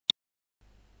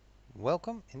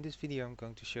Welcome. In this video I'm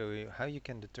going to show you how you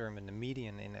can determine the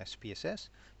median in SPSS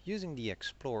using the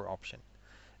Explore option.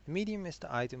 The median is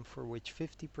the item for which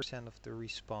 50% of the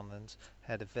respondents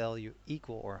had a value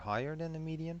equal or higher than the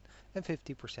median and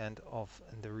 50% of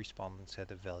the respondents had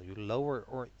a value lower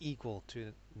or equal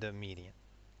to the median.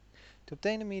 To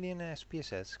obtain the median in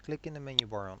SPSS, click in the menu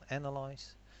bar on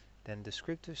Analyze, then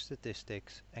Descriptive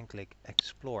Statistics and click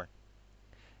Explore.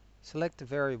 Select the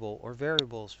variable or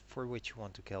variables for which you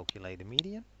want to calculate a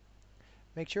median.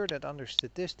 Make sure that under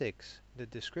Statistics the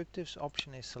Descriptives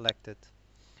option is selected,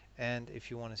 and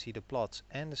if you want to see the plots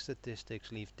and the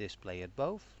statistics, leave Display at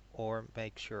both, or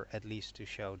make sure at least to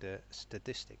show the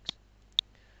statistics.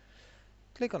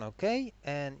 Click on OK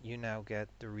and you now get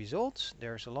the results.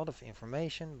 There's a lot of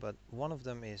information, but one of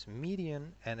them is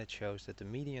median, and it shows that the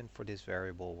median for this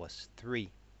variable was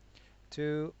 3.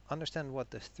 To understand what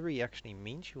the 3 actually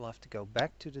means, you'll have to go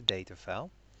back to the data file,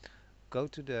 go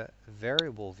to the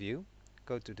variable view,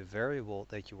 go to the variable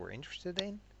that you were interested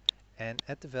in, and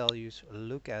at the values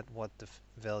look at what the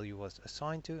value was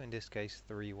assigned to. In this case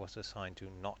 3 was assigned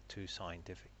to not too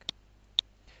scientific.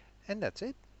 And that's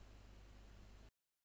it.